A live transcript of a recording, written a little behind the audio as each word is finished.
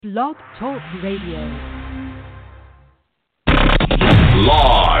Blog Talk Radio.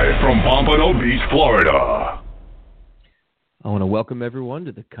 Live from Pompano Beach, Florida. I want to welcome everyone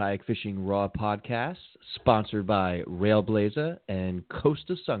to the Kayak Fishing RAW podcast, sponsored by RAILBLAZA and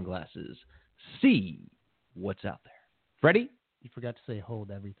Costa Sunglasses. See what's out there. Freddie? You forgot to say hold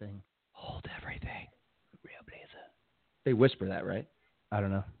everything. Hold everything. RAILBLAZA. They whisper that, right? I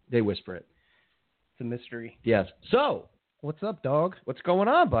don't know. They whisper it. It's a mystery. Yes. So, What's up, dog? what's going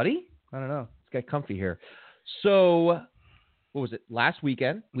on, buddy? I don't know. Let's get comfy here. So, what was it? Last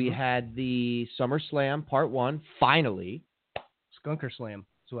weekend, we had the Summer Slam Part 1, finally. Skunker Slam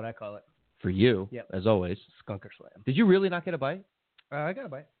is what I call it. For you, Yep. as always. Skunker Slam. Did you really not get a bite? I got a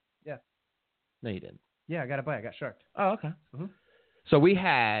bite. Yeah. No, you didn't. Yeah, I got a bite. I got sharked. Oh, okay. Mhm. So we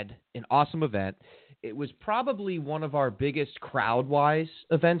had an awesome event. It was probably one of our biggest crowd-wise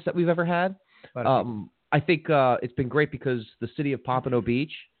events that we've ever had. I think it's been great because the city of Pompano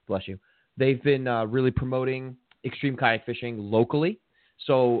Beach, bless you, they've been really promoting extreme kayak fishing locally.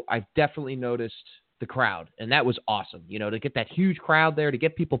 So I've definitely noticed the crowd, and that was awesome. You know, to get that huge crowd there, to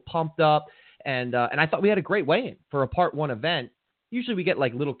get people pumped up, and I thought we had a great weigh-in for a Part 1 event. Usually we get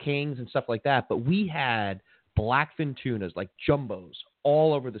like little kings and stuff like that, but we had blackfin tunas, like jumbos,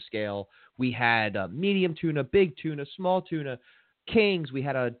 all over the scale. We had medium tuna, big tuna, small tuna, kings. We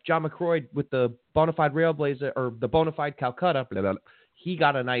had a John McCroy with the Bonafide RAILBLAZA, or the Bonafide Calcutta. Blah, blah, blah. He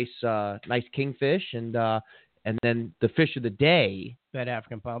got a nice kingfish, and then the fish of the day That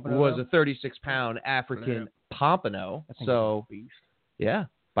African pompano was a 36-pound African pompano. So, yeah,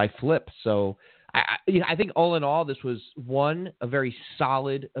 by flip. So I think all in all, this was, one, a very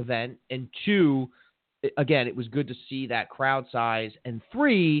solid event, and two, again, it was good to see that crowd size, and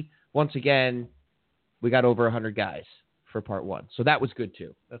three, once again, we got over 100 guys for Part 1. So that was good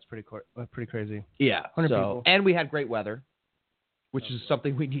too. That's pretty crazy. Yeah. 100 people. And we had great weather, which is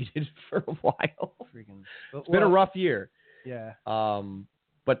something we needed for a while. It's been a rough year. Yeah.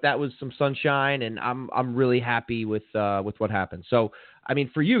 But that was some sunshine, and I'm really happy with what happened. So, I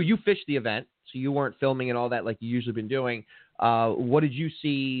mean, for you fished the event, so you weren't filming and all that like you usually been doing. What did you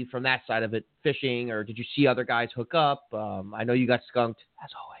see from that side of it, fishing, or did you see other guys hook up? I know you got skunked, as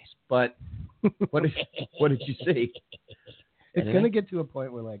always, but what did you see? It's going to get to a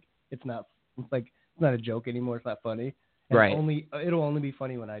point where, like, it's not a joke anymore. It's not funny. And Right. It'll only be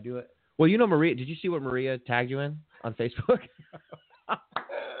funny when I do it. Well, you know, Maria, did you see what Maria tagged you in on Facebook?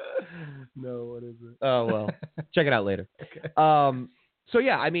 No, what is it? Oh, well, check it out later. Okay. So,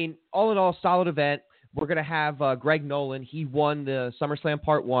 yeah, I mean, all in all, solid event. We're going to have Greg Nolan. He won the SummerSlam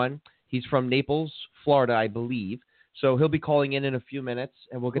Part 1. He's from Naples, Florida, I believe. So he'll be calling in a few minutes,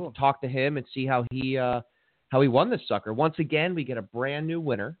 and we'll get to talk to him and see how he won this sucker. Once again, we get a brand new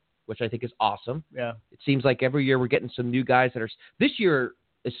winner, which I think is awesome. Yeah. It seems like every year we're getting some new guys that are – this year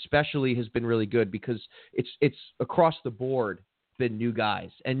especially has been really good because it's across the board been new guys,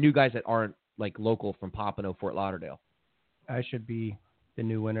 and new guys that aren't like local from Pompano, Fort Lauderdale. I should be the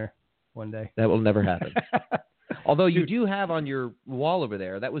new winner one day. That will never happen. Although you do have on your wall over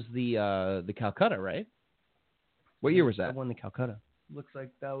there, that was the Calcutta, right? What year was that? I won the Calcutta. Looks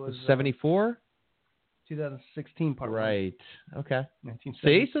like that was 74? 2016 Part 1. Right. Okay. 1972.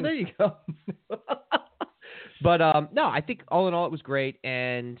 See? So there you go. But no, I think all in all it was great,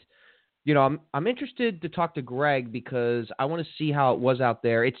 and you know, I'm interested to talk to Greg because I want to see how it was out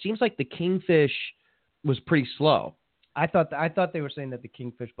there. It seems like the kingfish was pretty slow. I thought they were saying that the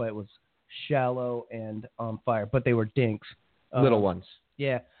kingfish bite was shallow and on fire, but they were dinks. Little ones.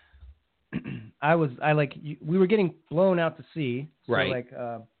 Yeah. We were getting blown out to sea. So right.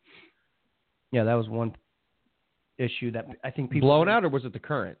 Yeah, that was one issue that I think people blown out, or was it the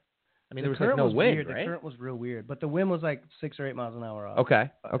current? I mean, there was like no wind, weird. right? The current was real weird, but the wind was like 6 or 8 miles an hour off. Okay.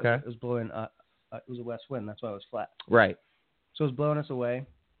 It was blowing. It was a west wind. That's why it was flat. Right. So it was blowing us away.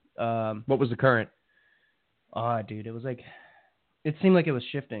 What was the current? Dude, it was like, it seemed like it was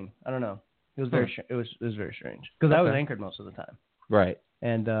shifting. I don't know. It was very, it was very strange because I was anchored most of the time. Right.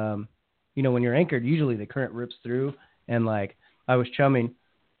 And you know, when you're anchored, usually the current rips through, and like I was chumming.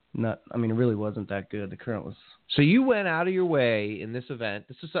 It really wasn't that good. The current was. So you went out of your way in this event.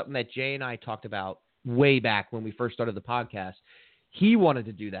 This is something that Jay and I talked about way back when we first started the podcast. He wanted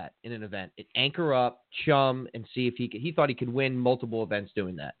to do that in an event. Anchor up, chum, and see if he thought he could win multiple events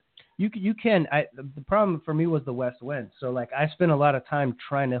doing that. You can. The problem for me was the west wind. So like I spent a lot of time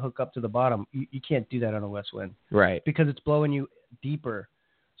trying to hook up to the bottom. You can't do that on a west wind. Right. Because it's blowing you deeper.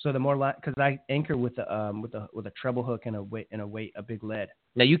 So the more because I anchor with a treble hook and a big lead.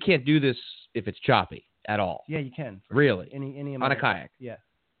 Now you can't do this if it's choppy at all. Yeah, you can. Really? Any on a kayak? Yeah,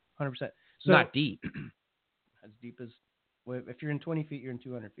 100%. So not deep. As deep as If you're in 20 feet, you're in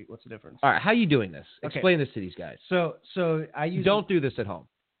 200 feet. What's the difference? All right, how are you doing this? Okay. Explain this to these guys. So I use. Don't do this at home.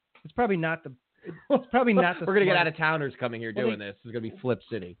 It's probably not the. It's probably not the. We're gonna get smartest- out-of-towners coming here doing this. This is gonna be Flip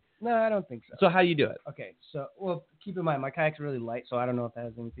City. No, I don't think so. So how you do it? Okay, so keep in mind my kayak's really light, so I don't know if that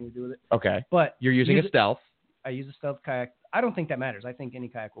has anything to do with it. Okay. But You're using a stealth. I use a stealth kayak. I don't think that matters. I think any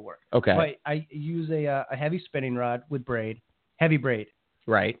kayak will work. Okay. But I use a heavy spinning rod with braid, heavy braid,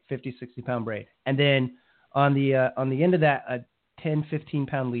 Right. 50, 60 pound braid, and then on the end of that a 10, 15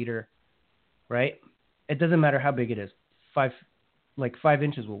 pound leader, right? It doesn't matter how big it is. 5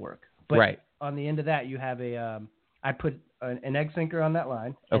 inches will work. But right. On the end of that, you have I put an egg sinker on that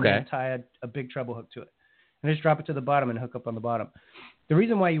line, and Okay. then tie a big treble hook to it, and just drop it to the bottom and hook up on the bottom. The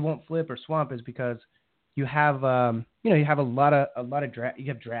reason why you won't flip or swamp is because you have you have a lot of drag. You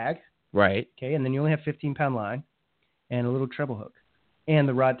have drag, Right. okay, and then you only have 15 pound line, and a little treble hook, and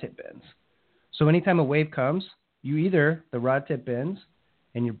the rod tip bends. So anytime a wave comes, the rod tip bends,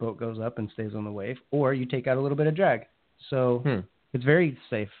 and your boat goes up and stays on the wave, or you take out a little bit of drag. So it's very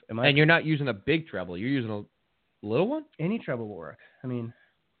safe. And you're not using a big treble. You're using a little one? Any treble will work. I mean,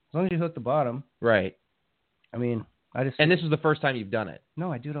 as long as you hook the bottom. Right. I mean, And this is the first time you've done it?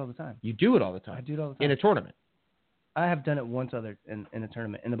 No, I do it all the time. You do it all the time? I do it all the time. In a tournament? I have done it once in a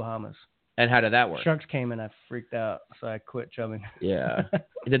tournament in the Bahamas. And how did that work? Sharks came and I freaked out, so I quit chumming. Yeah.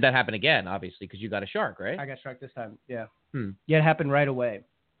 Did that happen again, obviously, because you got a shark, right? I got shark this time, yeah. Yeah, it happened right away.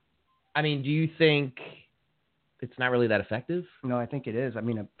 I mean, do you think it's not really that effective? No, I think it is. I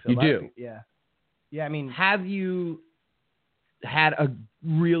mean, You do? Yeah. Yeah, I mean. Have you had a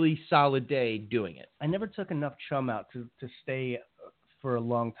really solid day doing it? I never took enough chum out to stay for a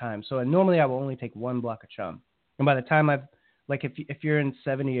long time. So normally I will only take one block of chum. And by the time if you're in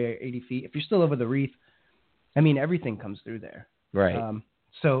 70 or 80 feet, if you're still over the reef, I mean, everything comes through there. Right.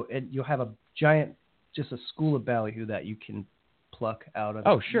 So you'll have a giant, just a school of ballyhoo that you can pluck out of.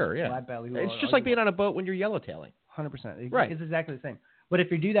 Oh, sure, yeah. Flat ballyhoo. It's just like being on a boat when you're yellowtailing. 100%. Right. It's exactly the same. But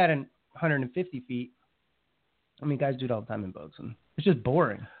if you do that in 150 feet, I mean, guys do it all the time in boats, and it's just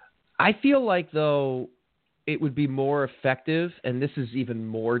boring. I feel like, though, it would be more effective, and this is even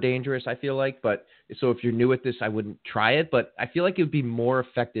more dangerous, I feel like. But so if you're new at this, I wouldn't try it. But I feel like it would be more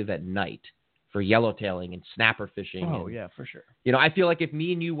effective at night for yellowtailing and snapper fishing. Oh, yeah, for sure. I feel like if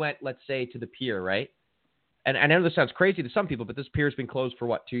me and you went, let's say, to the pier, right? And I know this sounds crazy to some people, but this pier's been closed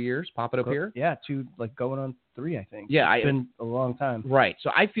for, 2 years? Pompano Pier? Yeah, going on 3, I think. Yeah. It's been a long time. Right.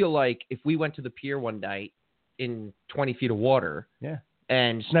 So I feel like if we went to the pier one night in 20 feet of water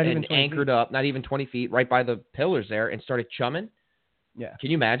and anchored up, not even 20 feet, right by the pillars there, and started chumming, can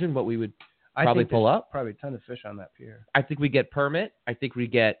you imagine what we would probably pull up? Probably a ton of fish on that pier. I think we get permit. I think we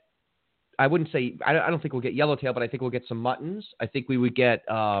get, I wouldn't say, I don't think we'll get yellowtail, but I think we'll get some muttons. I think we would get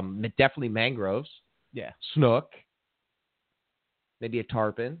definitely mangroves. Yeah. Snook. Maybe a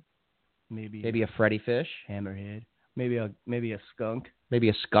tarpon. Maybe a Freddy fish. Hammerhead. Maybe a skunk. Maybe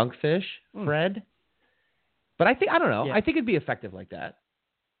a skunk fish, Fred. But I don't know. Yeah. I think it'd be effective like that.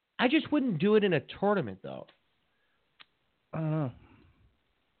 I just wouldn't do it in a tournament, though. I don't know.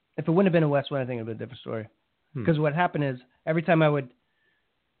 If it wouldn't have been a Westwood, I think it would have been a different story. Because what happened is every time I would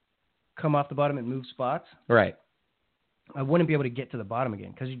come off the bottom and move spots, right, I wouldn't be able to get to the bottom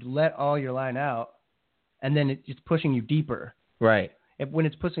again because you'd let all your line out, and then it's pushing you deeper. Right. When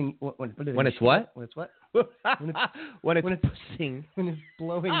it's pushing, when it's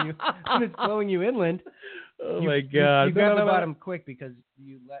blowing you inland. Oh my God! You grab the bottom quick because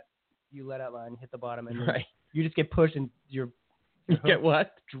you let out line, hit the bottom, and then you just get pushed and you get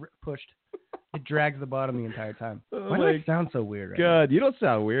what? Pushed. It drags the bottom the entire time. Oh Why do I sound so weird? Right God, now? You don't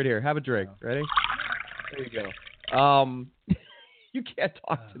sound weird. Here, have a drink. Ready? There you go. You can't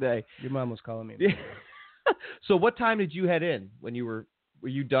talk today. Your mom was calling me. So what time did you head in when you were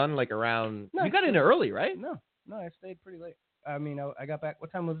you done around? No, you got in early, right? No, I stayed pretty late. I mean, I got back.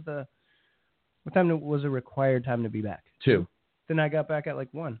 What time was the required time to be back? 2. Then I got back at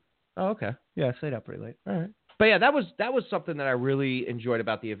 1. Oh, okay. Yeah, I stayed up pretty late. All right. But yeah, that was something that I really enjoyed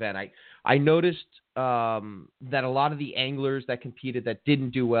about the event. I noticed that a lot of the anglers that competed that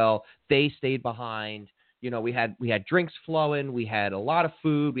didn't do well, they stayed behind. We had drinks flowing. We had a lot of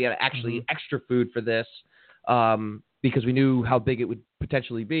food. We had actually extra food for this because we knew how big it would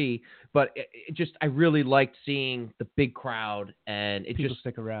potentially be. But I really liked seeing the big crowd and people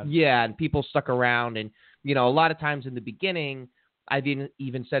stick around. Yeah, and people stuck around. And a lot of times in the beginning, I've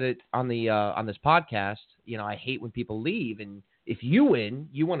even said it on the on this podcast. I hate when people leave, and if you win,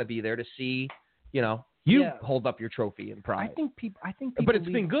 you want to be there to see, hold up your trophy and pride. I think people. But it's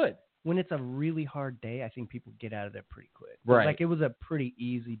been good. when it's a really hard day, I think people get out of there pretty quick. Right. Like, it was a pretty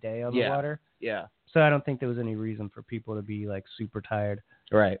easy day on the water. Yeah. So I don't think there was any reason for people to be, like, super tired.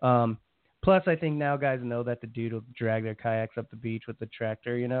 Right. Plus, I think now guys know that the dude will drag their kayaks up the beach with the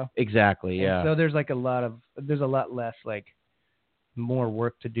tractor, you know? Exactly, yeah. And so there's, like, there's a lot less, like, more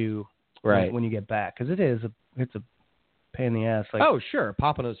work to do when you get back. Because it's a pain in the ass. Like, oh, sure.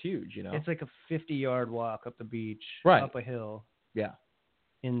 Pompano's huge, you know. It's like a 50-yard walk up the beach, up a hill. Yeah.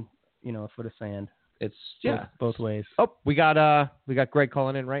 In, a foot of sand. It's both ways. Oh, we got Greg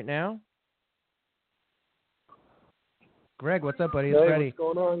calling in right now. Greg, what's up, buddy? Hey, it's Freddie.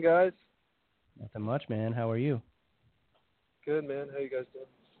 What's going on, guys? Nothing much, man. How are you? Good, man. How you guys doing?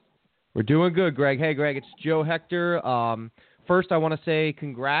 We're doing good, Greg. Hey, Greg, it's Joe Hector. First, I want to say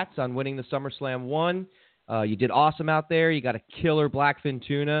congrats on winning the SummerSlam 1. You did awesome out there. You got a killer blackfin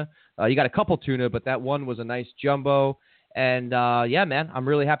tuna. You got a couple tuna, but that one was a nice jumbo. And, yeah, man, I'm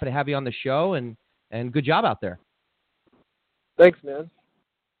really happy to have you on the show, and good job out there. Thanks, man.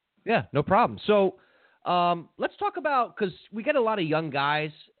 Yeah, no problem. So let's talk about, because we get a lot of young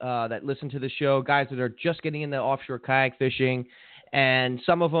guys that listen to the show, guys that are just getting into offshore kayak fishing, and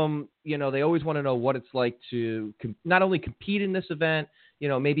some of them, they always want to know what it's like to not only compete in this event,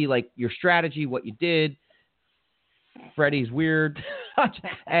 maybe like your strategy, what you did. Freddie's weird.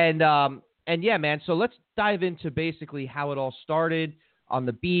 And yeah, man, so let's dive into basically how it all started on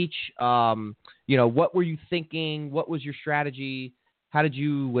the beach. What were you thinking? What was your strategy? How did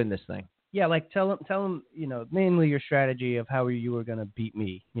you win this thing? Yeah, like tell them, mainly your strategy of how you were going to beat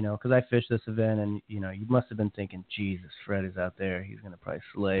me, because I fished this event and, you must have been thinking, Jesus, Fred is out there. He's going to probably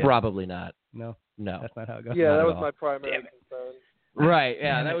slay it. Probably not. No. That's not how it goes. Yeah, that was my primary concern. Right,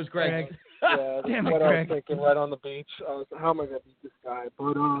 yeah, that was Greg. Yeah, that's what I was thinking right on the beach. How am I going to beat this guy?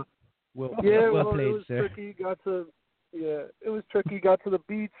 But, well played, it was sir. Tricky. It was tricky. Got to the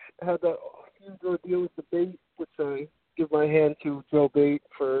beach, had that huge ordeal with the bait, which I give my hand to Joe Bait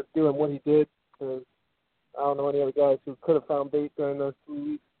for doing what he did, because I don't know any other guys who could have found bait during those 2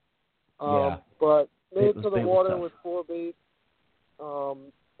 weeks. But made it to the water with 4 baits.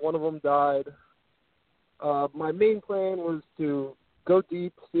 One of them died. My main plan was to go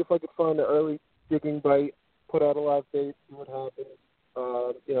deep, see if I could find an early digging bite, put out a live bait, see what happens.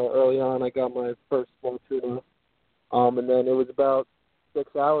 Early on I got my first small tuna. And then it was about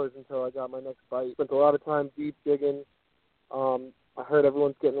 6 hours until I got my next bite. Spent a lot of time deep digging. I heard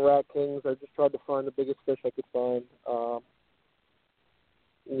everyone's getting rat kings. I just tried to find the biggest fish I could find. I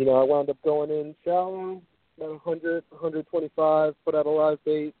wound up going in shallow, about 100, 125, put out a live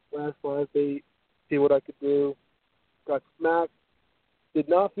bait, last live bait, see what I could do. Got smacked. Did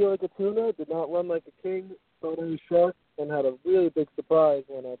not feel like a tuna, did not run like a king, thought I was shark, and had a really big surprise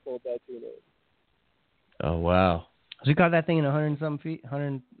when I pulled that tuna in. Oh, wow. So you caught that thing in 100-something feet?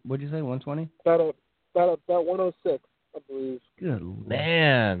 What'd you say, 120? About 106, I believe. Good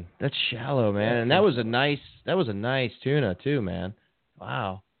man, that's shallow, man. And that was a nice tuna too, man.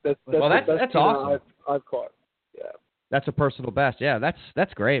 Wow. That's awesome. I've caught. Yeah. That's a personal best. Yeah,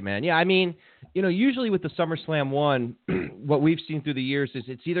 that's great, man. Yeah, I mean, usually with the SummerSlam 1, what we've seen through the years is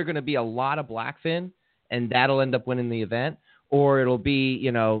it's either going to be a lot of blackfin, and that'll end up winning the event, or it'll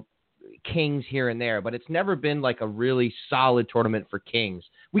be, kings here and there. But it's never been like a really solid tournament for kings.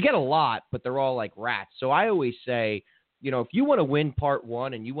 We get a lot, but they're all like rats. So I always say, if you want to win part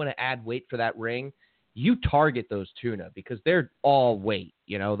 1 and you want to add weight for that ring, you target those tuna because they're all weight,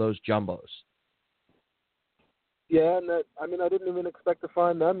 those jumbos. Yeah, and I didn't even expect to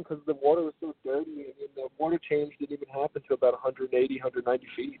find them because the water was so dirty. I mean, the water change didn't even happen to about 180, 190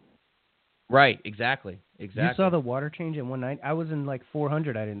 feet. Right, exactly. You saw the water change in one night? I was in like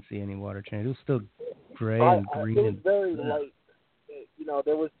 400. I didn't see any water change. It was still gray and green. It was very light.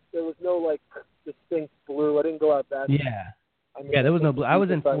 There was no like distinct blue. I didn't go out that. Yeah. There was no blue. I was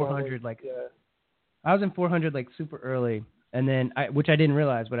in 400. I was in 400 like super early, and then which I didn't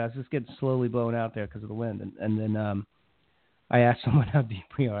realize, but I was just getting slowly blown out there because of the wind, and then I asked someone how deep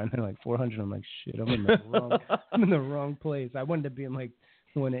we are, and they're like 400. I'm like, shit, I'm in the wrong place. I wanted to be in like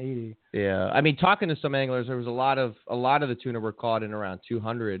 180. Yeah, I mean, talking to some anglers, there was a lot of the tuna were caught in around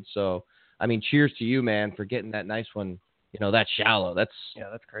 200. So, I mean, cheers to you, man, for getting that nice one. That shallow. That's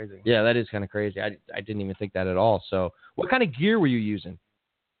crazy. Yeah, that is kind of crazy. I didn't even think that at all. So, what kind of gear were you using?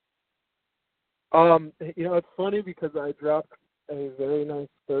 It's funny because I dropped a very nice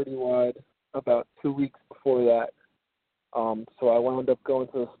 30 wide about 2 weeks before that. So I wound up going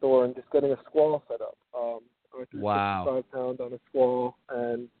to the store and just getting a squall set up. Wow. 65 pound on a squall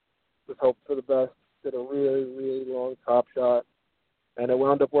and just hoped for the best. Did a really, really long top shot, and it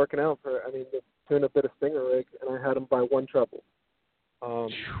wound up working out the tuna bit a stinger rig, and I had him by one treble.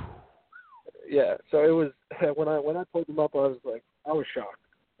 yeah. So it was when I pulled them up, I was shocked.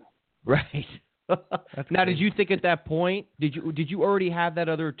 Right. Now, did you think at that point, did you already have that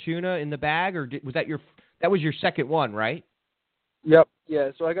other tuna in the bag, or was that was your second one, right? Yep. Yeah.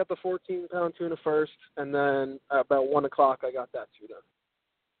 So I got the 14-pound tuna first, and then about 1 o'clock I got that tuna.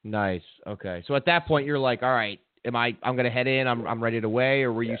 Nice. Okay. So at that point, you're like, all right, I'm going to head in. I'm ready to weigh,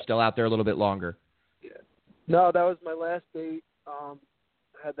 or were you still out there a little bit longer? Yeah. No, that was my last bait. I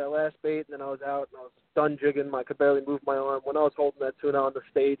had that last bait, and then I was out, and I was done jigging. I could barely move my arm. When I was holding that tuna on the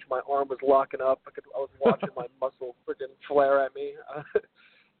stage, my arm was locking up. I was watching my muscle freaking flare at me.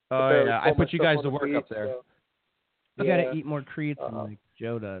 Oh, yeah. I put you guys to work up there. So. You got to eat more Creeds like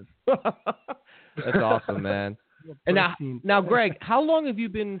Joe does. That's awesome, man. And now, Greg, how long have you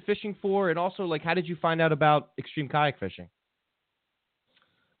been fishing for? And also, like, how did you find out about extreme kayak fishing?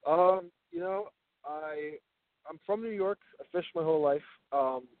 I'm from New York. I fished my whole life.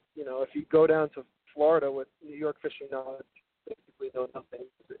 If you go down to Florida with New York fishing knowledge, basically know nothing.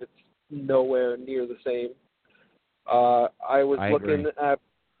 It's nowhere near the same. I was looking at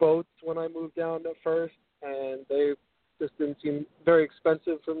boats when I moved down at first, and they just didn't seem very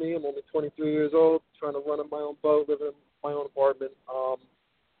expensive for me. I'm only 23 years old, trying to run in my own boat, living in my own apartment.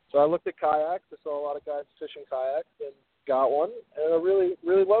 So I looked at kayaks. I saw a lot of guys fishing kayaks and got one, and I really,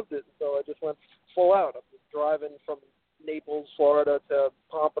 really loved it. So I just went full out. I've been driving from Naples, Florida to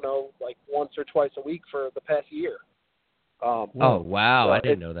Pompano like once or twice a week for the past year. Oh, wow. I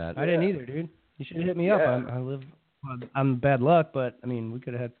didn't know that. I didn't either, dude. You should have hit me up. I'm bad luck, but, I mean, we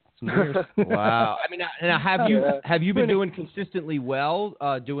could have had some beers. Wow. I mean, now have you been doing consistently well,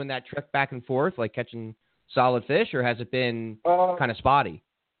 doing that trip back and forth, like catching solid fish, or has it been kind of spotty?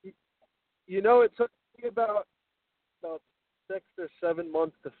 It took me about 6 or 7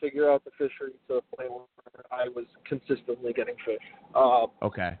 months to figure out the fishery to the point where I was consistently getting fish.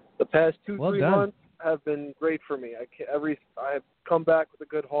 Okay. The past 2-3 months have been great for me. I have come back with a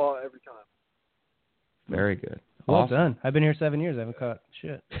good haul every time. Very good. Well done. I've been here 7 years. I haven't caught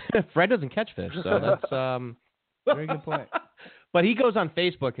shit. Fred doesn't catch fish, so that's very good point. But he goes on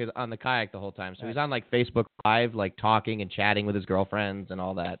Facebook on the kayak the whole time, so he's on like Facebook Live, like talking and chatting with his girlfriends and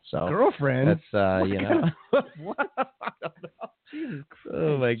all that. So girlfriend? That's What? I don't know. Jesus Christ.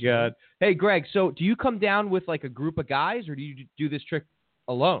 Oh my God. Hey, Greg. So do you come down with like a group of guys, or do you do this trick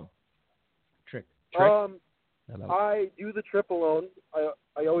alone? Trick. I do the trip alone. I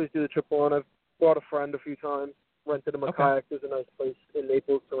always do the trip alone. I've brought a friend a few times, rented him a kayak. There's a nice place in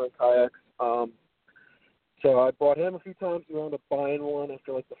Naples to rent kayaks. So I brought him a few times. He wound up buying one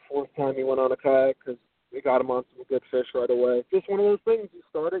after like the 4th time he went on a kayak because we got him on some good fish right away. Just one of those things. You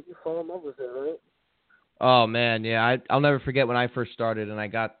start it, you fall in love with it, right? Oh, man, yeah. I'll never forget when I first started and I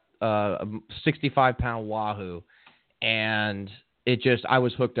got a 65-pound wahoo, and I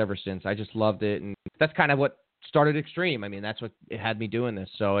was hooked ever since. I just loved it, and that's kind of what started Extreme. I mean, that's what it had me doing this.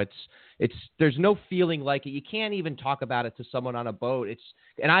 So there's no feeling like it. You can't even talk about it to someone on a boat.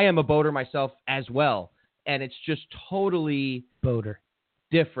 And I am a boater myself as well. And it's just totally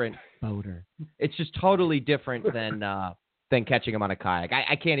different. It's just totally different than catching them on a kayak.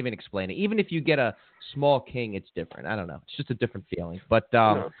 I can't even explain it. Even if you get a small king, it's different. I don't know. It's just a different feeling. But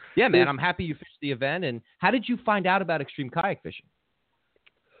yeah, man, I'm happy you fished the event. And how did you find out about extreme kayak fishing?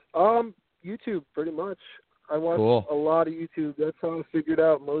 YouTube, pretty much. I watched a lot of YouTube. That's how I figured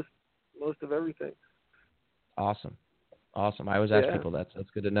out most of everything. Awesome. I always ask people that. So that's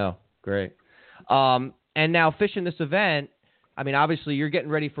good to know. Great. And now fishing this event, I mean, obviously you're getting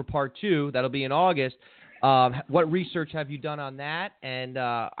ready for part 2. That'll be in August. What research have you done on that? And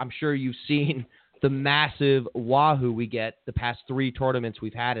I'm sure you've seen the massive wahoo we get the past 3 tournaments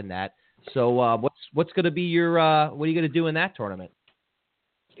we've had in that. So what's going to be your what are you going to do in that tournament?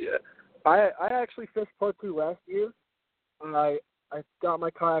 Yeah, I actually fished part 2 last year. I got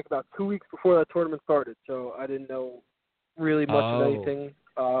my kayak about 2 weeks before that tournament started, so I didn't know really much of anything.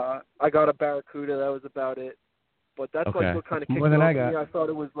 I got a barracuda. That was about it. But that's like what kind of kicked me off. I thought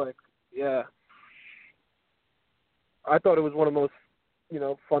it was like, I thought it was one of the most,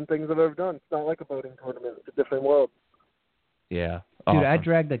 fun things I've ever done. It's not like a boating tournament. It's a different world. Yeah. Dude, awesome. I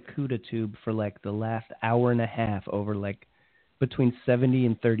dragged the CUDA tube for like the last hour and a half over like between 70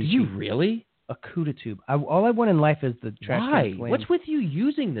 and 30 feet. Did you really? A CUDA tube. All I want in life is the trash can flame. What's with you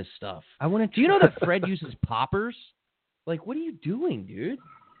using this stuff? Do you know that Fred uses poppers? Like, what are you doing, dude?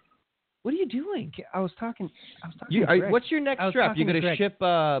 What are you doing? I was talking to Greg. What's your next trip? You going to ship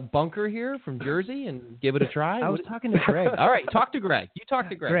Bunker here from Jersey and give it a try? I was talking to Greg. All right, talk to Greg. You talk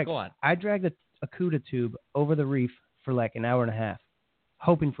to Greg. Go on. I dragged a CUDA tube over the reef for like an hour and a half,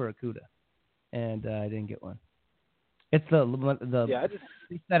 hoping for a CUDA, and I didn't get one. It's the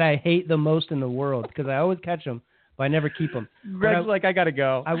fish that I hate the most in the world because I always catch them, but I never keep them. Greg's like, I gotta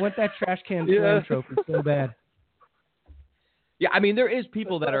go. I want that trash can slam trophy so bad. Yeah, I mean, there is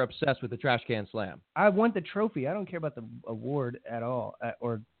people that are obsessed with the trash can slam. I want the trophy. I don't care about the award at all,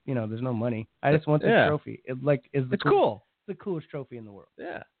 or there's no money. I just want the trophy. It's cool. It's the coolest trophy in the world.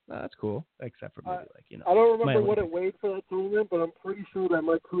 Yeah, no, that's cool. Except for maybe I don't remember what it weighed for that tournament, but I'm pretty sure that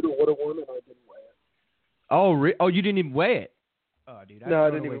my Cuda would have won, and I didn't weigh it. Oh, you didn't even weigh it? Oh, dude. I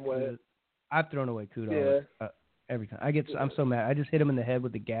didn't even weigh it. I've thrown away Cuda every time. I'm so mad. I just hit him in the head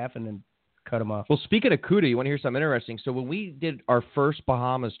with the gaff and then cut him off. Well, speaking of Cuda, you want to hear something interesting? So when we did our first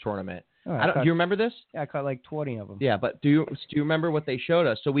Bahamas tournament, do you remember this? Yeah, I caught like 20 of them. Yeah, but do you remember what they showed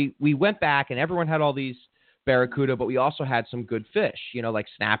us? So we went back, and everyone had all these barracuda, but we also had some good fish, like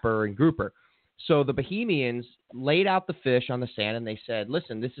snapper and grouper. So the Bohemians laid out the fish on the sand, and they said,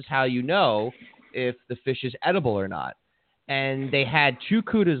 listen, this is how you know if the fish is edible or not. And they had 2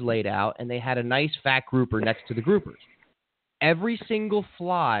 cudas laid out, and they had a nice fat grouper next to the groupers. Every single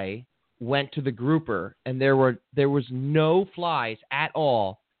fly went to the grouper, and there was no flies at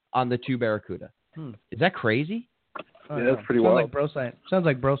all on the 2 barracuda. Is that crazy? That's pretty wild. Sounds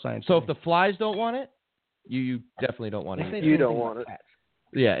like bro science. So if the flies don't want it, you definitely don't want it. You don't want it. Cats.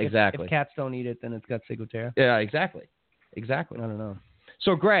 Yeah, exactly. If cats don't eat it, then it's got ciguatera. Yeah, exactly. I don't know.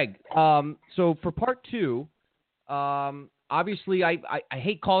 So Greg, so for part 2, obviously I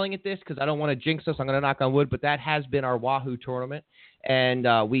hate calling it this because I don't want to jinx us. I'm going to knock on wood, but that has been our Wahoo tournament. And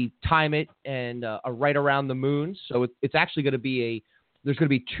we time it and right around the moon. So it's actually going to be there's going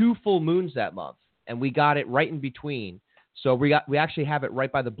to be 2 full moons that month, and we got it right in between. So we actually have it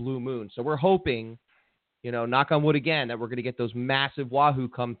right by the blue moon. So we're hoping, knock on wood again, that we're going to get those massive Wahoo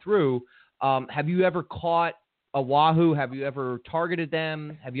come through. Have you ever caught a Wahoo? Have you ever targeted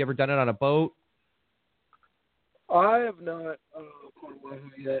them? Have you ever done it on a boat? I have not caught a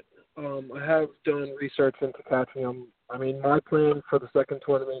Wahoo yet. I have done research into catching them. I mean, my plan for the second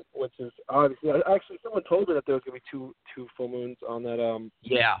tournament, which is obviously, actually, someone told me that there was going to be two full moons on that.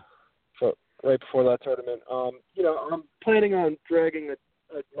 Right before that tournament. I'm planning on dragging a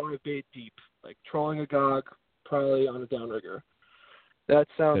live bait deep, like trolling a gog, probably on a downrigger. That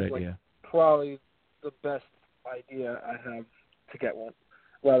sounds like probably the best idea I have to get one,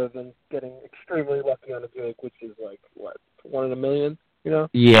 rather than getting extremely lucky on a jig, which is like what, 1 in a million.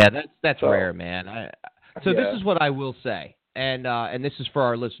 Yeah, that's rare, man. This is what I will say, and this is for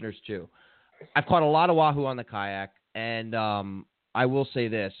our listeners too. I've caught a lot of Wahoo on the kayak, and I will say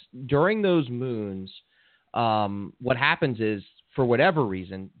this: during those moons, what happens is, for whatever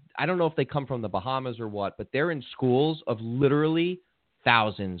reason, I don't know if they come from the Bahamas or what, but they're in schools of literally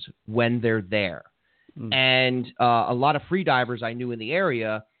thousands when they're there, and a lot of free divers I knew in the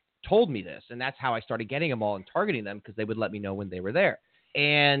area told me this, and that's how I started getting them all and targeting them, because they would let me know when they were there.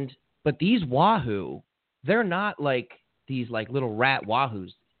 But these Wahoo, they're not like these like little rat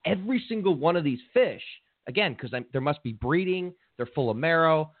Wahoos. Every single one of these fish, again, because there must be breeding, they're full of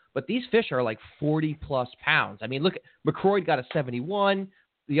marrow, but these fish are like 40 plus pounds. I mean, look, McCroy got a 71.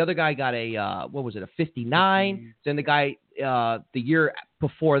 The other guy got a 59. Then the guy the year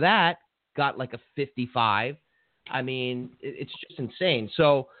before that got like a 55. I mean, it's just insane.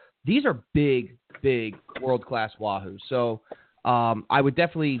 So these are big world-class Wahoos. So I would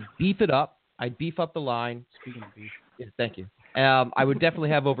definitely beef it up. I'd beef up the line. Speaking of beef. Yeah, thank you. I would definitely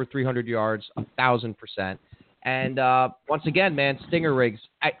have over 300 yards, 1,000%. And once again, man, stinger rigs.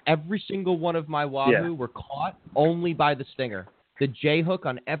 Every single one of my Wahoo were caught only by the stinger. The J-hook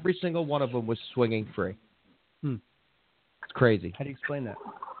on every single one of them was swinging free. It's crazy. How do you explain that?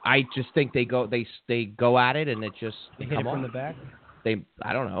 I just think they go at it, and they hit it from the back.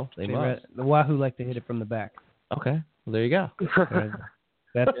 I don't know. They must. The Wahoo like to hit it from the back. Okay, well, there you go.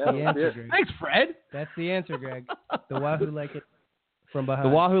 That's the answer, Greg. Thanks, Fred. That's the answer, Greg. The Wahoo like it from behind. The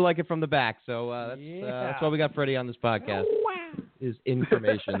Wahoo like it from the back. So that's why we got Freddie on this podcast. Is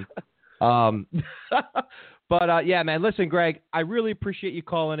information. But yeah, man. Listen, Greg, I really appreciate you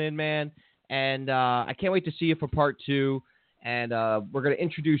calling in, man. And I can't wait to see you for part 2. And we're going to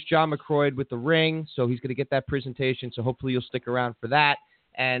introduce John McCroy with the ring. So he's going to get that presentation. So hopefully you'll stick around for that.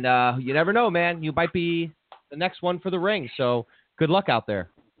 And you never know, man. You might be the next one for the ring. So good luck out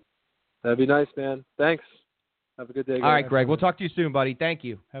there. That'd be nice, man. Thanks. Have a good day, guys. All right, Greg. We'll talk to you soon, buddy. Thank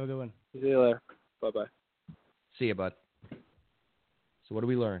you. Have a good one. See you later. Bye-bye. See you, bud. So what do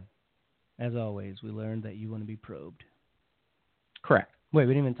we learn? As always, we learned that you want to be probed. Correct. Wait,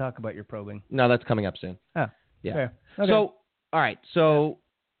 we didn't even talk about your probing. No, that's coming up soon. Oh, yeah. Fair. Okay. So, all right. So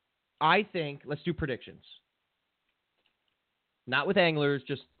I think let's do predictions. Not with anglers,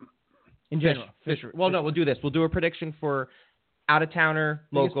 just In general. Well, no, we'll do this. We'll do a prediction for out-of-towner,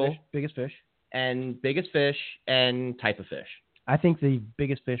 local, biggest fish. and biggest fish and type of fish. I think the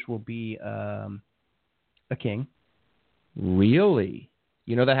biggest fish will be a king. Really?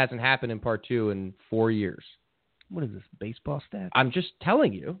 You know that hasn't happened in part 2 in 4 years. What is this, baseball stats? I'm just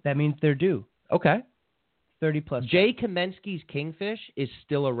telling you. That means they're due. Okay. 30 plus. Jay Kamensky's kingfish is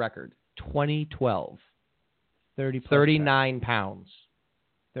still a record. 2012. 30 plus 39 pounds.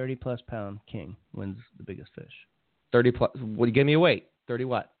 30 plus pound king wins the biggest fish. 30 plus. Well, give me a weight. 30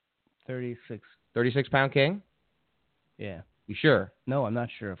 what? 36. 36 pound king? Yeah. You sure? No, I'm not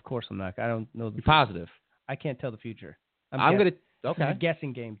sure. Of course I'm not. I don't know. You're positive? I can't tell the future. I'm going to. Okay. It's a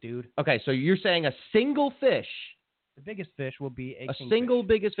guessing game, dude. Okay, so you're saying a single fish. The biggest fish will be a kingfish. Single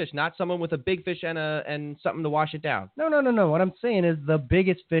biggest fish, not someone with a big fish and something to wash it down. No. What I'm saying is the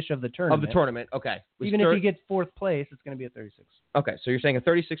biggest fish of the tournament. Of the tournament, okay. Even if he gets 4th place, it's going to be a 36. Okay, so you're saying a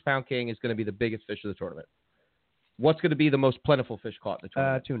 36-pound king is going to be the biggest fish of the tournament. What's going to be the most plentiful fish caught in the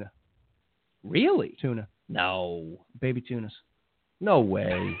tournament? Tuna. Really? Tuna. No. Baby tunas. No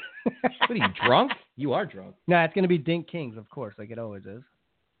way. What are you, drunk? You are drunk. No, it's going to be dink kings, of course, like it always is.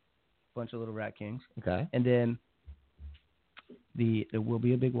 Bunch of little rat kings. Okay. And then there will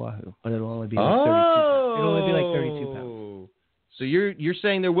be a big wahoo, but it'll only be like 32 pounds. It'll only be like 32 pounds. So you're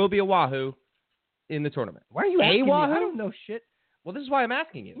saying there will be a wahoo in the tournament? Why are you asking me? I don't know shit. Well, this is why I'm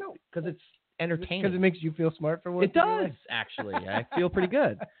asking you. No. Because it's entertaining. Because it makes you feel smart for once. It does, actually. I feel pretty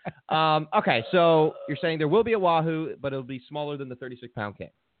good. Okay, so you're saying there will be a wahoo, but it'll be smaller than the 36-pound king.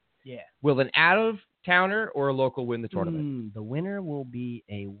 Yeah. Will an out-of-towner or a local win the tournament? The winner will be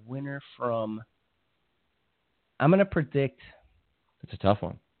a winner from... I'm going to predict... That's a tough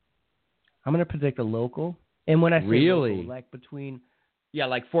one. I'm going to predict a local. And when I say local, like between... Yeah,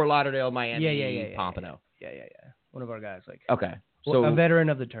 like Fort Lauderdale, Miami, yeah, Pompano. Yeah. One of our guys. Like okay. So a veteran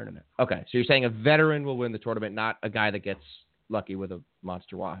of the tournament. Okay, so you're saying a veteran will win the tournament, not a guy that gets lucky with a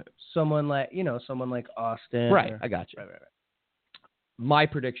monster wahoo. Someone like Austin. Right, I got you. Right. My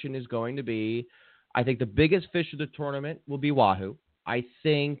prediction is going to be, I think the biggest fish of the tournament will be wahoo. I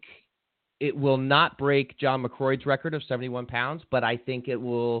think it will not break John McCroy's record of 71 pounds, but I think it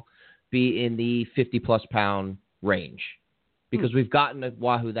will be in the 50-plus pound range because we've gotten a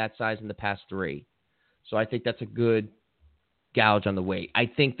wahoo that size in the past 3. So I think that's a good gouge on the weight. I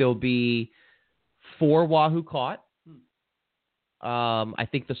think there'll be 4 wahoo caught. I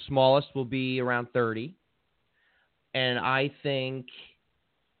think the smallest will be around 30. And I think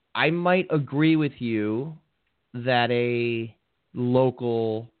I might agree with you that a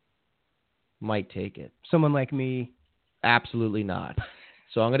local might take it. Someone like me? Absolutely not.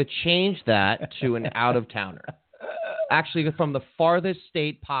 So I'm going to change that to an out-of-towner. Actually, from the farthest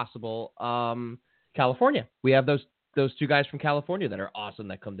state possible, California. We have those 2 guys from California that are awesome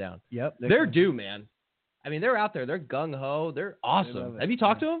that come down. Yep. They're due, man. I mean, they're out there. They're gung-ho. They're awesome. Have you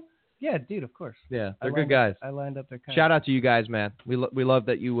talked to them? Yeah, dude, of course. Yeah, they're good guys. I lined up their kayak. Shout out to you guys, man. We love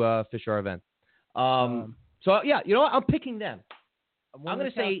that you fish our event. So, yeah, you know what? I'm picking them. I'm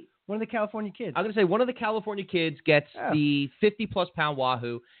going to say... One of the California kids. I'm going to say one of the California kids gets the 50-plus pound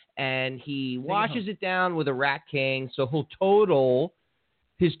wahoo, and he washes it down with a rat king, so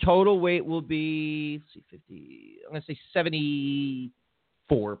his total weight will be, let's see, 50, I'm going to say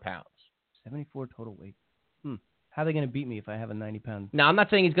 74 pounds. 74 total weight. How are they going to beat me if I have a 90-pound? No, I'm not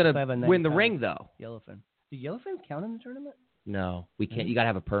saying he's going to win the ring, though. Yellowfin. Do yellowfins count in the tournament? No, we can't. You got to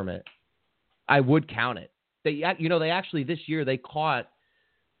have a permit. I would count it. They actually this year they caught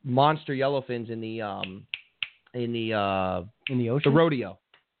monster yellowfins in the ocean, the rodeo.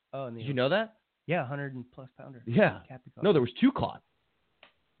 Oh, in the did you know that? Yeah, 100-plus pounder. Yeah. No, there was 2 caught.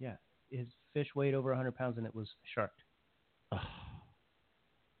 Yeah, his fish weighed over 100 pounds and it was sharked.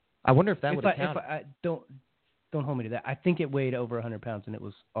 I wonder if that would have counted. Don't hold me to that. I think it weighed over 100 pounds and it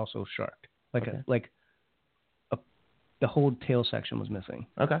was also sharked. The whole tail section was missing.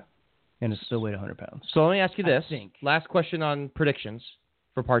 Okay. And it still weighed 100 pounds. So let me ask you this. Last question on predictions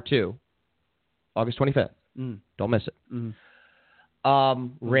for part 2. August 25th. Don't miss it.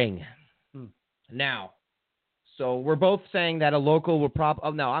 Ring. Now, so we're both saying that a local will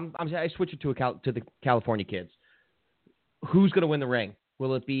I switch it to the California kids. Who's going to win the ring?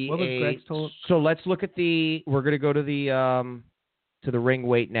 Will it be Greg's total? So let's look at we're going to go to the ring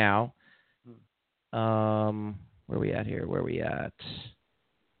weight now. Where are we at here? Where are we at?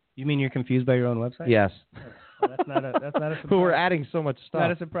 You mean you're confused by your own website? Yes. Well, that's not a surprise. But we're adding so much stuff.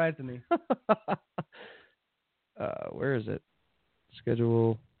 Not a surprise to me. Where is it?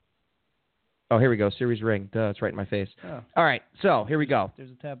 Schedule. Oh, here we go. Series ring. Duh, it's right in my face. Oh. All right, so here we go.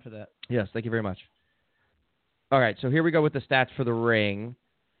 There's a tab for that. Yes, thank you very much. All right, so here we go with the stats for the ring.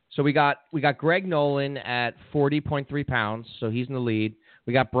 So we got Greg Nolan at 40.3 pounds, so he's in the lead.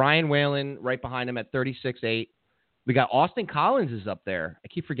 We got Brian Whalen right behind him at 36.8. We got Austin Collins is up there. I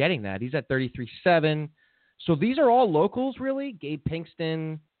keep forgetting that. He's at 33.7. So these are all locals, really. Gabe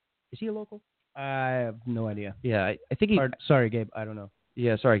Pinkston, is he a local? I have no idea. Yeah, I think he. Sorry, Gabe. I don't know.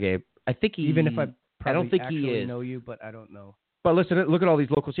 Yeah, sorry, Gabe. I think he. Even if I don't think actually he is. know you, but I don't know. But listen, look at all these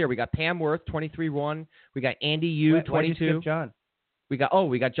locals here. We got Pam Worth, 23.1. We got Andy Yu, 22. Why'd you skip John? We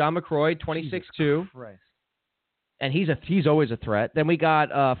got John McCroy, 26.2. Christ. And he's always a threat. Then we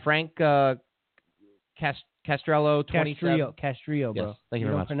got Frank Castrello, 27. Castrillo, bro. Yes, thank you very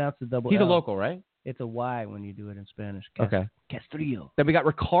don't much. Pronounce the double He's L. a local, right? It's a Y when you do it in Spanish. Okay. Castrillo. Then we got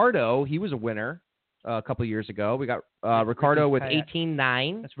Ricardo. He was a winner a couple years ago. We got Ricardo with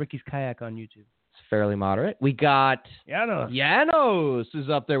 18.9. That's Ricky's Kayak on YouTube. It's fairly moderate. We got Janos is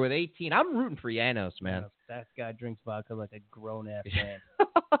up there with 18. I'm rooting for Janos, man. That guy drinks vodka like a grown-ass man.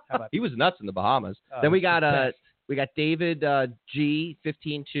 He was nuts in the Bahamas. Then we got David G,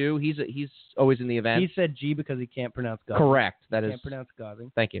 15.2. He's always in the event. He said G because he can't pronounce Gauzy. Correct. Can't pronounce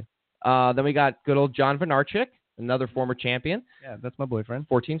Gauzy. Thank you. Then we got good old John Vanarchik, another former champion. Yeah, that's my boyfriend.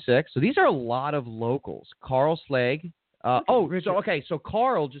 14.6. So these are a lot of locals. Carl Slag. So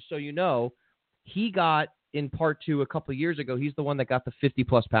Carl, just so you know, he got in part 2 a couple of years ago. He's the one that got the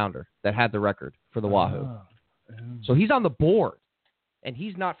 50-plus pounder that had the record for the Wahoo. So he's on the board, and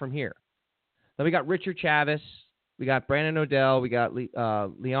he's not from here. Then we got Richard Chavis. We got Brandon Odell. We got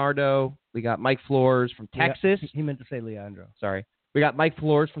Leonardo. We got Mike Flores from Texas. He meant to say Leandro. Sorry. We got Mike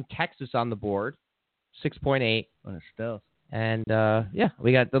Flores from Texas on the board, 6.8. On a stealth. And,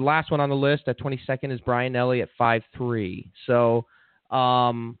 we got the last one on the list at 22nd is Brian Nelly at 5.3. So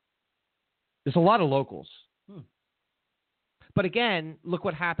there's a lot of locals. But again, look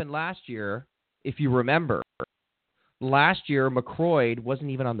what happened last year, if you remember. Last year, McCroyd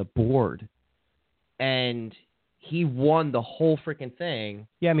wasn't even on the board. And he won the whole freaking thing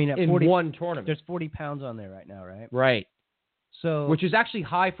in 40, one tournament. There's 40 pounds on there right now, right? Right. So, which is actually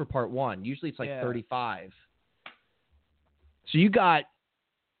high for part 1. Usually it's like 35. So you got,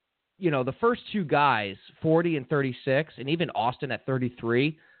 the first 2 guys, 40 and 36, and even Austin at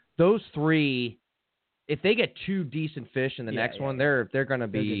 33. Those 3, if they get 2 decent fish in the next one, they're going to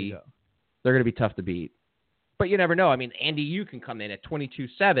be tough to beat. But you never know. I mean, Andy Yu can come in at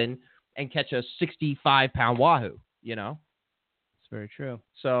 22.7 and catch a 65-pound wahoo. It's very true.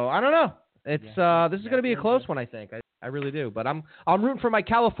 So I don't know. It's this is going to be a close one, I think. I really do. But I'm rooting for my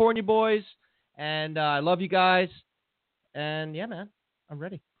California boys, and I love you guys. And yeah, man, I'm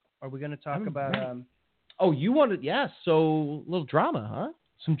ready. Are we going to talk about? You wanted So a little drama, huh?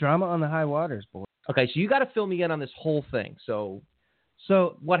 Some drama on the high waters, boy. Okay, so you got to fill me in on this whole thing. So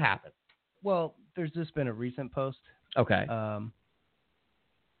what happened? Well, there's just been a recent post. Okay. What's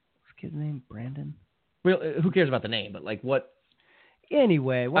his kid's name? Brandon. Well, who cares about the name? But like what?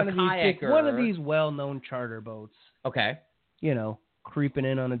 Anyway, one kayaker. of these well-known charter boats. Okay. Creeping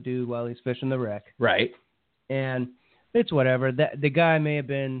in on a dude while he's fishing the wreck. Right. And it's whatever. The guy may have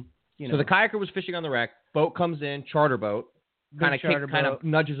been, So the kayaker was fishing on the wreck. Boat comes in, charter boat. Kind of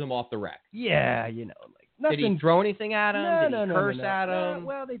nudges him off the wreck. Yeah, nothing. Did he throw anything at him? No, Did he curse at him?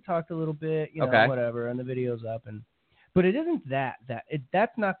 Well, they talked a little bit, whatever, and the video's up. But it isn't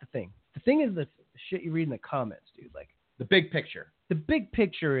that's not the thing. The thing is the shit you read in the comments, dude. Like the big picture. The big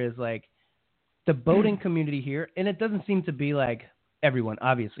picture is like the boating community here, and it doesn't seem to be like everyone,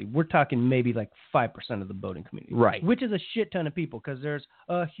 obviously. We're talking maybe like 5% of the boating community. Right. Which is a shit ton of people because there's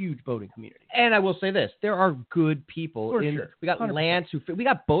a huge boating community. And I will say this. There are good people. For sure. We got 100%. Lance. We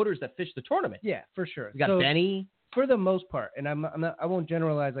got boaters that fish the tournament. Yeah, for sure. We got Benny. For the most part, and I won't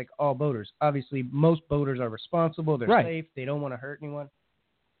generalize like all boaters. Obviously, most boaters are responsible. They're safe. They don't want to hurt anyone.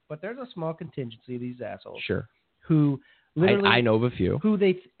 But there's a small contingency of these assholes. Sure. Who literally... I know of a few. Who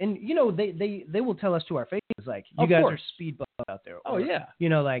they will tell us to our faces, like, you guys are speed bumps out there. Or, yeah.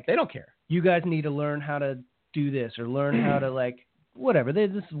 They don't care. You guys need to learn how to do this or learn how to, like, whatever.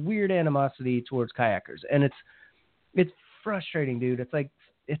 There's this weird animosity towards kayakers. And it's frustrating, dude. It's like,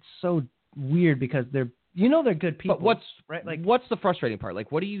 it's so weird because they're good people. But what's the frustrating part?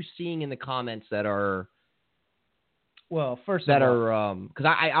 Like, what are you seeing in the comments that are... Well, first that of all... because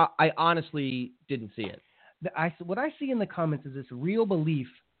I honestly didn't see it. What I see in the comments is this real belief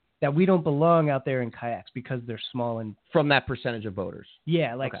that we don't belong out there in kayaks because they're small and from that percentage of boaters.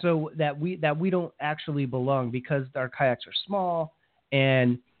 Yeah, like so that we don't actually belong because our kayaks are small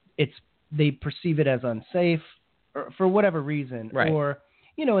and they perceive it as unsafe or for whatever reason, right. Or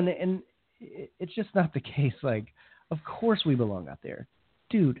and it's just not the case. Like, of course we belong out there,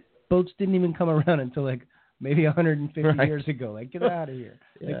 dude. Boats didn't even come around until like maybe 150 Right. years ago. Like, get out of here.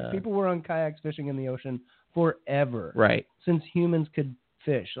 Yeah. Like, people were on kayaks fishing in the ocean forever. Right. Since humans could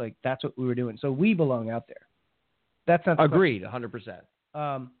fish, like, that's what we were doing. So we belong out there. That's not the Agreed, 100%.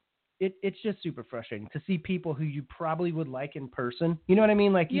 question. It's just super frustrating to see people who you probably would like in person. You know what I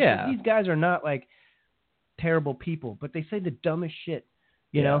mean? Like, these guys are not like terrible people, but they say the dumbest shit.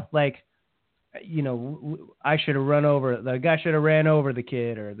 You know, like, you know, I should have the guy should have ran over the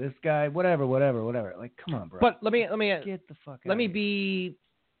kid, or this guy, whatever. Like, come on, bro. But let me get the fuck out. Let me be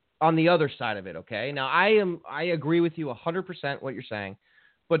on the other side of it, okay? Now, I agree with you 100% what you're saying,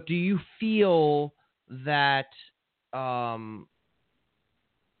 but do you feel that how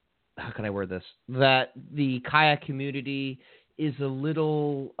can I word this? That the kayak community is a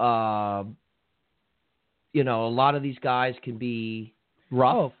little, you know, a lot of these guys can be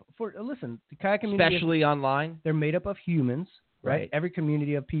rough. Listen, the kayak community, especially online, they're made up of humans, right? Right. Every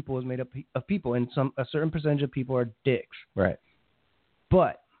community of people is made up of people, and a certain percentage of people are dicks. Right.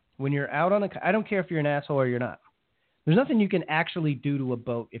 But when you're out on I don't care if you're an asshole or you're not. There's nothing you can actually do to a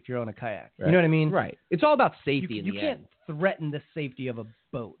boat if you're on a kayak. Right. You know what I mean? Right. It's all about safety You can't threaten the safety of a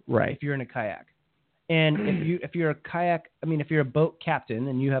boat if you're in a kayak. And if you're a kayak, I mean, if you're a boat captain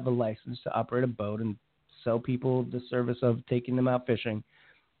and you have a license to operate a boat and sell people the service of taking them out fishing,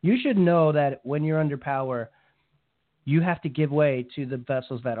 you should know that when you're under power, you have to give way to the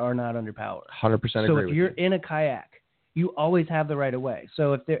vessels that are not under power. 100% agree. So if you're in a kayak, you always have the right of way.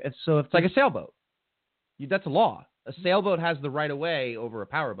 So if it's like a sailboat. That's a law. A sailboat has the right of way over a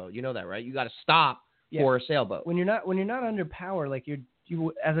powerboat. You know that, right? You got to stop for a sailboat. When you're not under power, like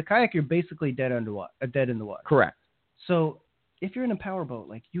you as a kayak, you're basically dead in the water. Correct. So if you're in a powerboat,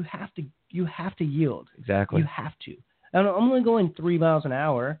 like you have to yield. Exactly. You have to. I'm only going 3 miles an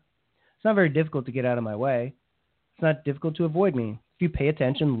hour. It's not very difficult to get out of my way. It's not difficult to avoid me. If you pay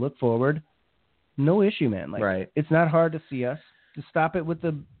attention, look forward, no issue, man. Like, right. It's not hard to see us. To stop it with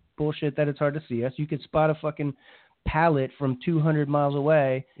the bullshit that it's hard to see us. You could spot a fucking pallet from 200 miles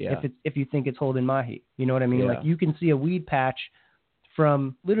away if you think it's holding mahi. You know what I mean? Like, you can see a weed patch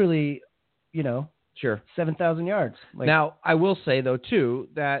from literally, you know, 7,000 yards. Like, now, I will say, though, too,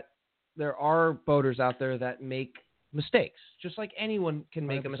 that there are boaters out there that make mistakes, just like anyone can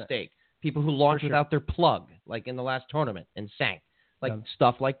make 100%. A mistake. People who launch without their plug, like in the last tournament, and sank. Like,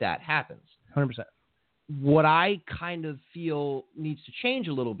 stuff like that happens. 100%. What I kind of feel needs to change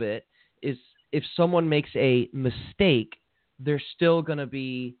a little bit is if someone makes a mistake, they're still going to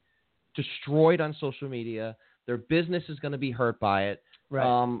be destroyed on social media. Their business is going to be hurt by it.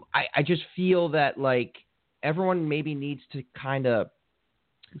 Right. I just feel that, like, everyone maybe needs to kind of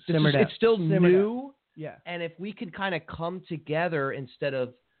simmer down. It's still new. Yeah. And if we could kind of come together instead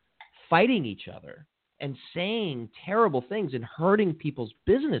of fighting each other and saying terrible things and hurting people's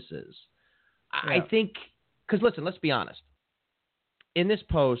businesses, I think, because listen, let's be honest. In this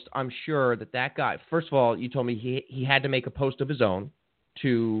post, I'm sure that guy, first of all, you told me he had to make a post of his own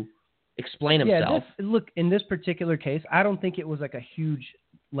to explain himself. Look, in this particular case, I don't think it was like a huge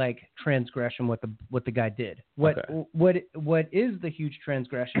transgression what the guy did. What is the huge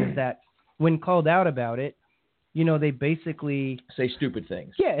transgression is that when called out about it, you know, they basically say stupid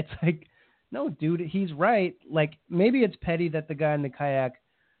things. Yeah, it's like, no, dude, he's right. Like, maybe it's petty that the guy in the kayak,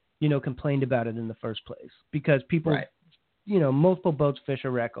 you know, complained about it in the first place because people, you know, multiple boats fish a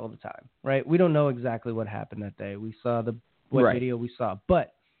wreck all the time, right? We don't know exactly what happened that day. We saw what video we saw,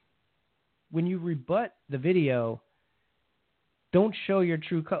 but when you rebut the video, don't show your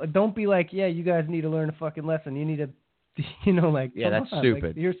true color. Don't be like, yeah, you guys need to learn a fucking lesson. You need to, you know, like, that's stupid.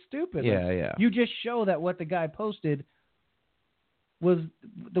 Like, you're stupid. Yeah, like, you just show that what the guy posted was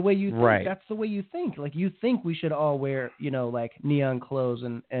the way you think. Right. That's the way you think. Like, you think we should all wear, you know, like neon clothes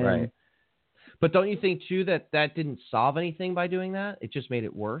and right. But don't you think too that didn't solve anything by doing that? It just made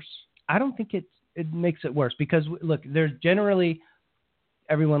it worse. I don't think it makes it worse because look, there's generally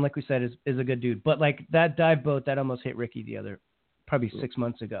everyone, like we said, is a good dude. But like that dive boat that almost hit Ricky probably 6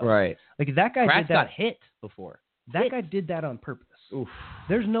 months ago. Right. Like that guy did that. Got hit before. That guy did that on purpose. Oof.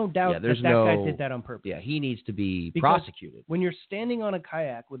 There's no doubt that guy did that on purpose. Yeah, he needs to be prosecuted. When you're standing on a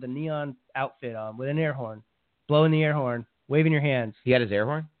kayak with a neon outfit on, with an air horn, blowing the air horn, waving your hands. He had his air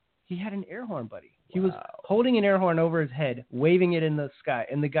horn? He had an air horn, buddy. He was holding an air horn over his head, waving it in the sky,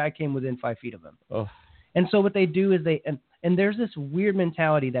 and the guy came within 5 feet of him. Oh. And so what they do is and there's this weird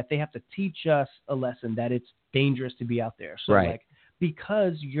mentality that they have to teach us a lesson that it's dangerous to be out there. So like,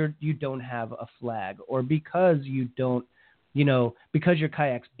 because you don't have a flag, or because you don't, you know, because your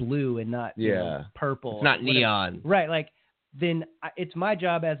kayak's blue and not you know, purple. It's not neon. Right. Like, then it's my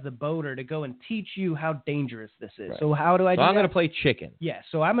job as the boater to go and teach you how dangerous this is. Right. So how do I do I'm that? going to play chicken. Yeah,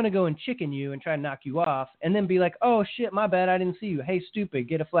 so I'm going to go and chicken you and try to knock you off and then be like, oh, shit, my bad, I didn't see you. Hey, stupid,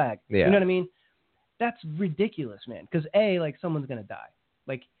 get a flag. Yeah. You know what I mean? That's ridiculous, man, because, like, someone's going to die.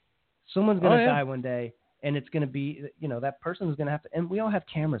 Like, someone's going to die one day, and it's going to be, that person's going to have to – and we all have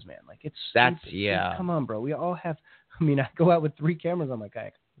cameras, man. Like, it's – That's – yeah. Come on, bro. We all have – I mean, I go out with 3 cameras on my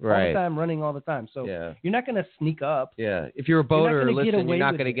kayak. Right. All the time, running all the time. So you're not going to sneak up. Yeah. If you're a boater, you're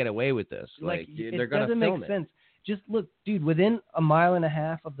not going to it. get away with this. Like they're going to film it. It doesn't make sense. Just look, dude, within a mile and a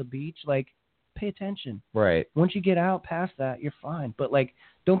half of the beach, like, pay attention. Right. Once you get out past that, you're fine. But, like,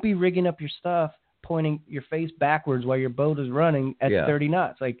 don't be rigging up your stuff, pointing your face backwards while your boat is running at 30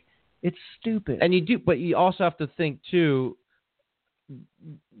 knots. Like, it's stupid. And but you also have to think, too,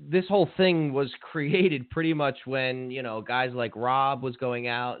 this whole thing was created pretty much when, guys like Rob was going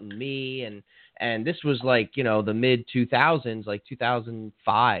out and me and this was like, the mid 2000s, like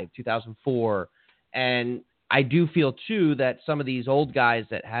 2005, 2004. And I do feel too that some of these old guys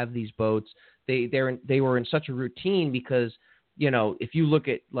that have these boats, they were in such a routine because, if you look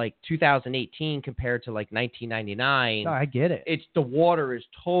at like 2018 compared to like 1999, I get it. It's the water is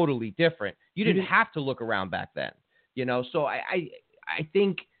totally different. You didn't have to look around back then, so I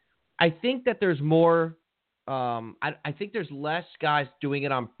think that there's more. I think there's less guys doing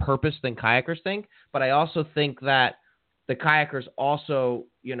it on purpose than kayakers think, but I also think that the kayakers also,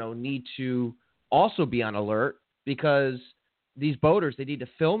 need to also be on alert because these boaters, they need to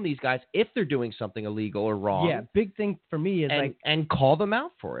film these guys if they're doing something illegal or wrong. Yeah, big thing for me is and call them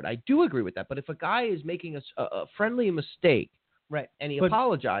out for it. I do agree with that. But if a guy is making a friendly mistake, right, and he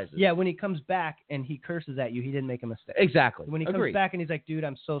apologizes. Yeah, when he comes back and he curses at you, he didn't make a mistake. Exactly. When he comes back and he's like, dude,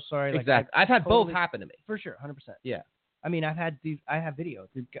 I'm so sorry. Like, exactly. I've had both happen to me. For sure, 100%. Yeah. I mean, I have video.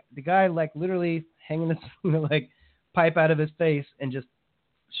 The guy, like, literally hanging his, like, pipe out of his face and just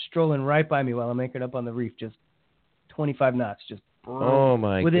strolling right by me while I'm anchored up on the reef, just 25 knots, just oh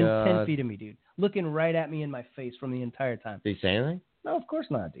my within God. 10 feet of me, dude. Looking right at me in my face from the entire time. Did he say anything? No, of course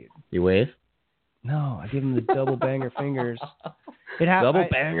not, dude. You wave? No, I give him the double banger fingers. Double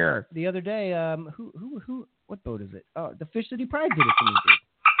banger. The other day, who, what boat is it? Oh, the Fish City Pride did it to me, dude.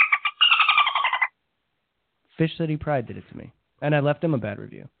 Fish City Pride did it to me. And I left him a bad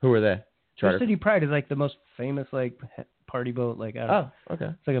review. Who were they? Fish City Pride is like the most famous, like, party boat, like, okay.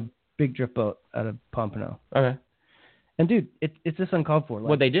 It's like a big drift boat out of Pompano. Okay. And dude, it's just uncalled for. Like,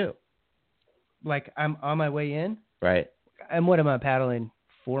 what'd they do? Like, I'm on my way in. Right. And what am I paddling?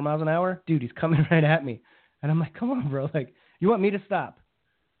 4 miles an hour? Dude, he's coming right at me. And I'm like, come on, bro. Like, you want me to stop?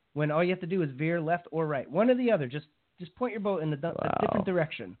 When all you have to do is veer left or right. One or the other. Just point your boat in a different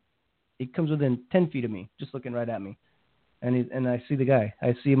direction. He comes within 10 feet of me, just looking right at me. And I see the guy.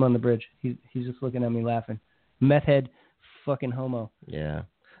 I see him on the bridge. He's just looking at me laughing. Meth head fucking homo. Yeah.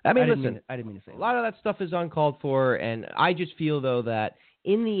 I mean, listen, I didn't mean to say that. A lot of that stuff is uncalled for, and I just feel, though, that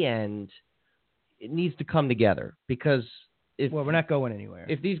in the end, it needs to come together because we're not going anywhere.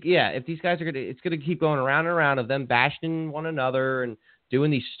 If these guys are it's gonna keep going around and around of them bashing one another and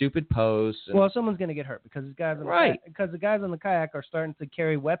doing these stupid posts. And, someone's gonna get hurt because the guys on the kayak are starting to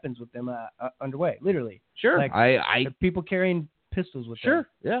carry weapons with them underway, literally. Sure, like, people carrying pistols with them. Sure,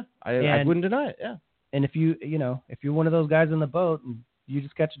 yeah, I wouldn't deny it. Yeah, and if you're one of those guys on the boat and you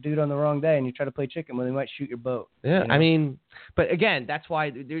just catch a dude on the wrong day and you try to play chicken, well, they might shoot your boat. Yeah, I mean, but again, that's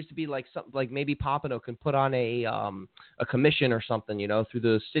why there's to be like something like maybe Pompano can put on a commission or something, through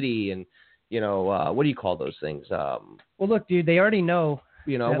the city and what do you call those things? Well, look, dude, they already know.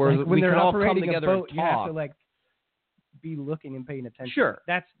 That, when we they're can all come operating together a boat, and you have talk. to like be looking and paying attention. Sure,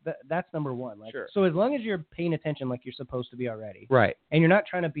 that's number one. Like, sure. So as long as you're paying attention, like you're supposed to be already, right, and you're not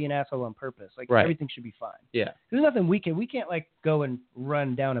trying to be an asshole on purpose, like everything should be fine. Yeah, there's nothing we can't like go and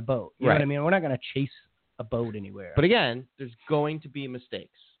run down a boat. You know what I mean? We're not gonna chase a boat anywhere. But again, there's going to be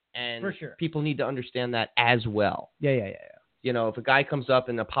mistakes, and for sure, people need to understand that as well. Yeah. If a guy comes up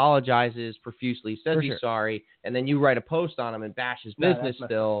and apologizes profusely, says he's sorry, and then you write a post on him and bash his business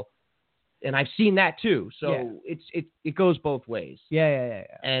still. And I've seen that too, so it goes both ways. Yeah.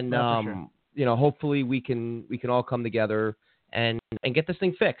 And hopefully we can all come together and get this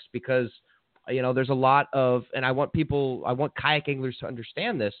thing fixed because there's a lot of, and I want kayak anglers to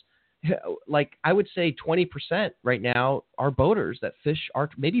understand this. Like I would say 20% right now are boaters that fish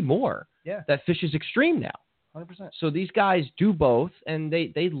maybe more. Yeah. That fish is extreme now. 100%. So these guys do both, and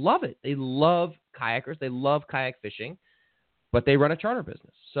they love it. They love kayakers. They love kayak fishing, but they run a charter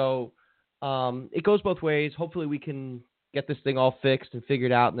business. So. It goes both ways. Hopefully we can get this thing all fixed and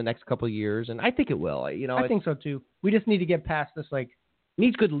figured out in the next couple of years. And I think it will. I think so too. We just need to get past this, like,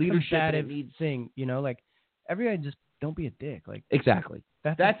 needs good leadership. Like everybody just don't be a dick. Like exactly.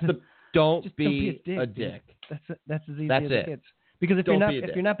 That's the don't be a dick. That's as easy That's as it it gets. Because if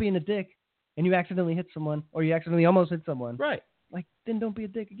you're not being a dick and you accidentally hit someone or you accidentally almost hit someone, right? Like then don't be a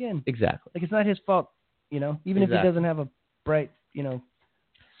dick again. Exactly. Like it's not his fault, even if he doesn't have a bright, Now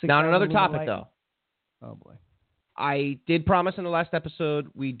on another topic light. though. Oh boy. I did promise in the last episode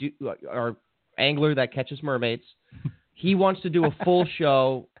we do our angler that catches mermaids. He wants to do a full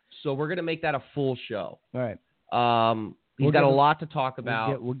show, so we're gonna make that a full show. All right. He's got a lot to talk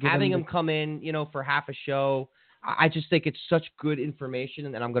about. We'll get Having him come in, for half a show, I just think it's such good information,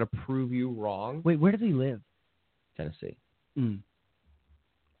 and I'm gonna prove you wrong. Wait, where does he live? Tennessee.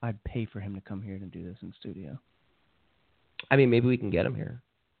 I'd pay for him to come here to do this in studio. I mean, maybe we can get him here.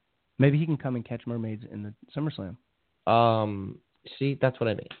 Maybe he can come and catch mermaids in the SummerSlam. See, that's what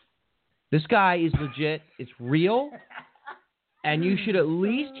I mean. This guy is legit. It's real. And you should at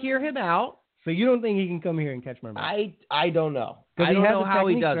least hear him out. So you don't think he can come here and catch mermaids? I don't know. I don't know how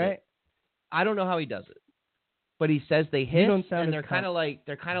he does it. I don't know how he does it. But he says they hiss, and they're kind of like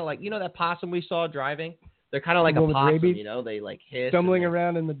that possum we saw driving? They're kind of like a possum, they like hiss. Stumbling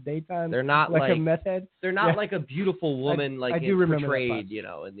around in the daytime. They're not like a meth head. They're not like a beautiful woman portrayed, in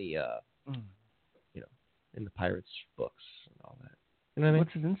the in the pirates books and all that. You know what I mean?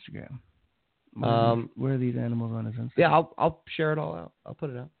 What's his Instagram? Where are these animals on his Instagram? Yeah, I'll share it all out. I'll put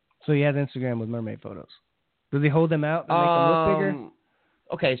it out. So he has Instagram with mermaid photos. Does he hold them out and make them look bigger?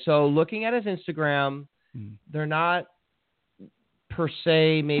 Okay, so looking at his Instagram, they're not per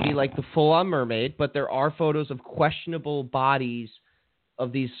se maybe like the full-on mermaid, but there are photos of questionable bodies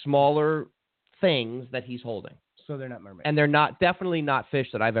of these smaller things that he's holding. So they're not mermaids. And they're definitely not fish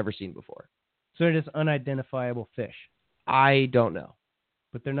that I've ever seen before. So they're just unidentifiable fish. I don't know.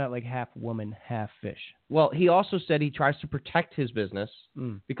 But they're not like half woman, half fish. Well, he also said he tries to protect his business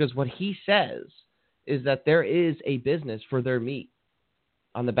because what he says is that there is a business for their meat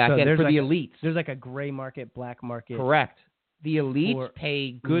on the back end for the elites. There's like a gray market, black market. Correct. The elites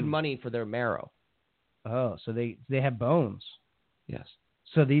pay good money for their marrow. Oh, so they have bones. Yes.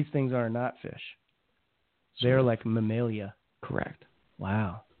 So these things are not fish. They're like mammalia. Correct.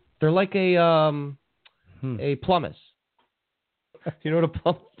 Wow. They're like a plummus. You know what a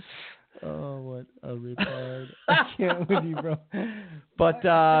plummus? Oh, what a retard. I can't with you, bro. But,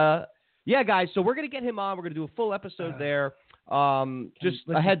 yeah, guys, so we're going to get him on. We're going to do a full episode there. Just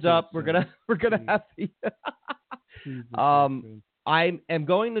a heads up, we're gonna have the I am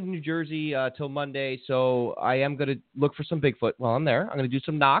going to New Jersey till Monday, so I am going to look for some Bigfoot while I'm there. I'm going to do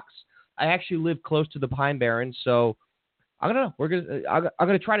some knocks. I actually live close to the Pine Barrens, so I don't know. I'm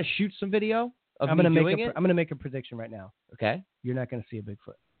gonna try to shoot some video of me doing it. I'm gonna make a prediction right now. Okay. You're not gonna see a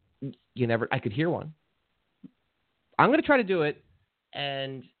Bigfoot. I could hear one. I'm gonna try to do it.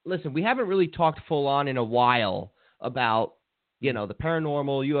 And listen, we haven't really talked full on in a while about the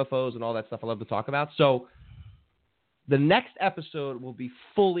paranormal, UFOs, and all that stuff I love to talk about. So the next episode will be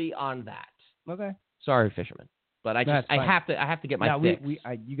fully on that. Okay. Sorry, fisherman. But I have to get my fix.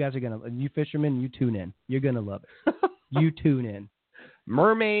 You guys are you fishermen, you tune in. You're gonna love it. You tune in.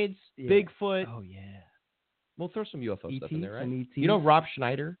 Mermaids, Bigfoot. Oh yeah. We'll throw some UFO stuff in there, right? ET. You know Rob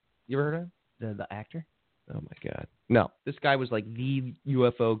Schneider? You ever heard of him? The actor? Oh my God. No, this guy was like the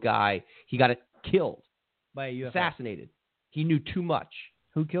UFO guy. He got killed by a UFO. Assassinated. He knew too much.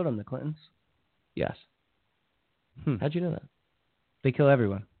 Who killed him? The Clintons? Yes. How'd you know that? They kill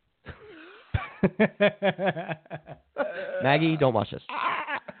everyone. Maggie, don't watch this.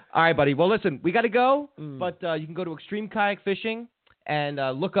 All right, buddy. Well, listen, we got to go, but you can go to Extreme Kayak Fishing and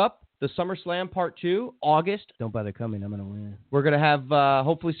look up the SummerSlam Part 2, August. Don't bother coming. I'm going to win. We're going to have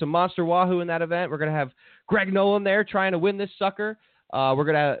hopefully some Monster Wahoo in that event. We're going to have Greg Nolan there trying to win this sucker. We're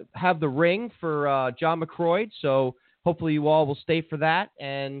going to have the ring for John McCroyd, so hopefully you all will stay for that.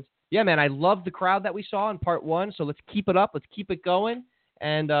 And, yeah, man, I love the crowd that we saw in Part 1, so let's keep it up. Let's keep it going.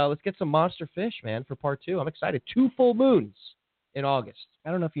 And let's get some monster fish, man, for Part 2. I'm excited. 2 full moons in August.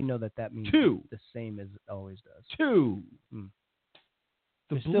 I don't know if you know that means 2. The same as it always does. 2.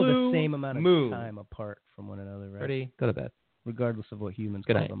 They're still the same amount of time apart from one another, right? Ready? Go to bed. Regardless of what humans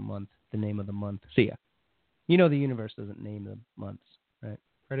call the month, the name of the month. See ya. You know the universe doesn't name the months, right?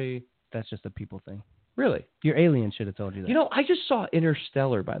 Ready? That's just a people thing. Really? Your alien should have told you that. I just saw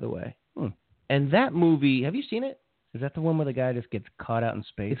Interstellar, by the way. And that movie, have you seen it? Is that the one where the guy just gets caught out in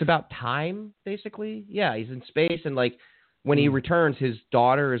space? It's about time, basically. Yeah, he's in space, and like when he returns, his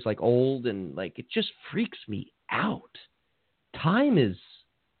daughter is like old, and like it just freaks me out. Time is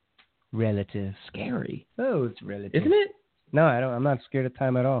relative, scary. Oh, it's relative, isn't it? No, I don't. I'm not scared of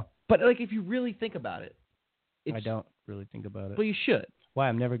time at all. But like, if you really think about it, I don't really think about it. Well, you should. Why?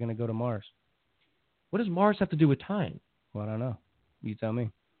 I'm never going to go to Mars. What does Mars have to do with time? Well, I don't know. You tell me.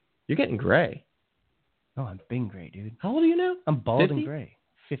 You're getting gray. Oh, I'm being gray, dude. How old are you now? I'm bald 50? and gray.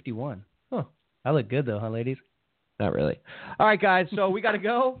 51. Huh. I look good, though, huh, ladies? Not really. All right, guys. So we got to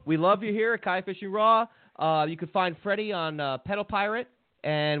go. We love you here at Kayak Fishing RAW. You can find Freddie on Pedal Pirate.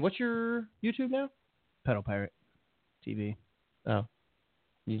 And what's your YouTube now? Pedal Pirate TV. Oh.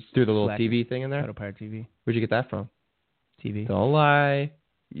 You just threw the little TV thing in there? Pedal Pirate TV. Where'd you get that from? TV. Don't lie.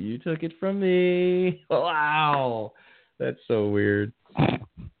 You took it from me. Wow. That's so weird.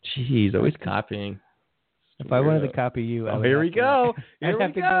 Jeez, always copying. If I wanted to copy you, I would here we go. I'd Here have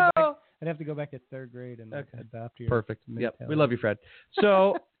we to go. I'd have to go back to 3rd grade and adopt your Perfect. mentality. Yep. We love you, Fred.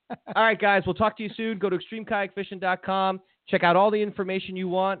 So, all right, guys, we'll talk to you soon. Go to extremekayakfishing.com. Check out all the information you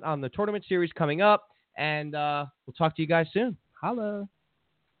want on the tournament series coming up, and we'll talk to you guys soon. Holla.